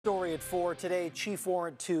Story at 4 today. Chief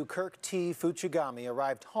Warrant 2 Kirk T. Fuchigami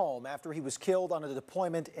arrived home after he was killed on a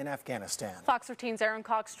deployment in Afghanistan. Fox 13's Aaron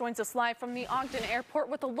Cox joins us live from the Ogden airport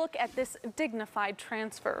with a look at this dignified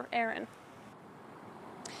transfer. Aaron.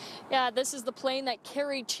 Yeah, this is the plane that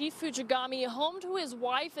carried Chief Fuchigami home to his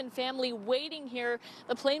wife and family waiting here.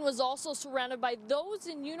 The plane was also surrounded by those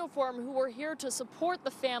in uniform who were here to support the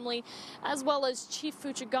family, as well as Chief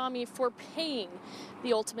Fuchigami for paying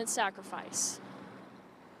the ultimate sacrifice.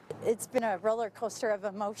 It's been a roller coaster of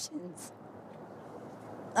emotions.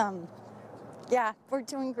 Yeah, we're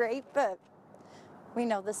doing great, but we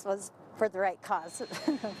know this was for the right cause.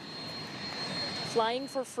 Flying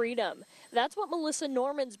for freedom. That's what Melissa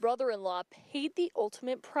Norman's brother-in-law paid the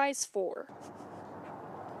ultimate price for.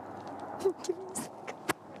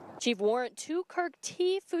 Chief Warrant 2 Kirk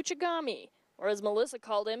T. Fuchigami, or as Melissa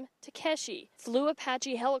called him, Takeshi, flew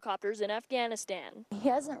Apache helicopters in Afghanistan. He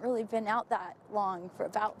hasn't really been out that long, for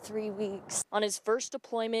about 3 weeks. On his first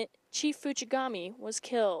deployment, Chief Fuchigami was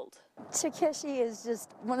killed. Takeshi is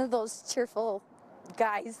just one of those cheerful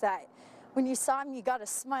guys that when you saw him, you got a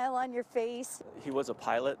smile on your face. He was a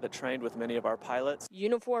pilot that trained with many of our pilots.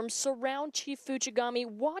 Uniforms surround Chief Fuchigami,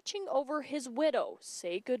 watching over his widow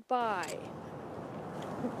say goodbye.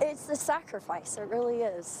 It's the sacrifice, it really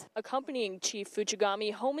is. Accompanying Chief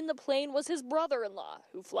Fuchigami home in the plane was his brother-in-law,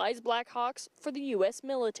 who flies Black Hawks for the U.S.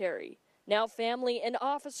 military. Now family and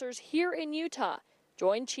officers here in Utah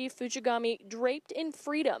join Chief Fuchigami draped in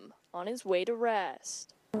freedom on his way to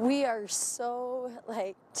rest. We are so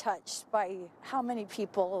touched by how many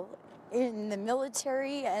people in the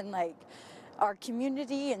military and our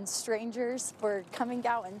community and strangers were coming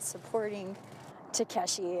out and supporting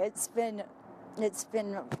Takeshi. It's been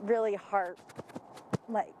really hard.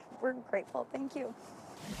 We're grateful. Thank you.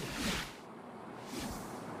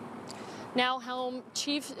 Now home,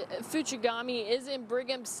 Chief Fuchigami is in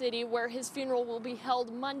Brigham City, where his funeral will be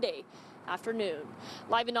held Monday afternoon.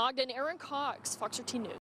 Live in Ogden, Aaron Cox, Fox 13 News.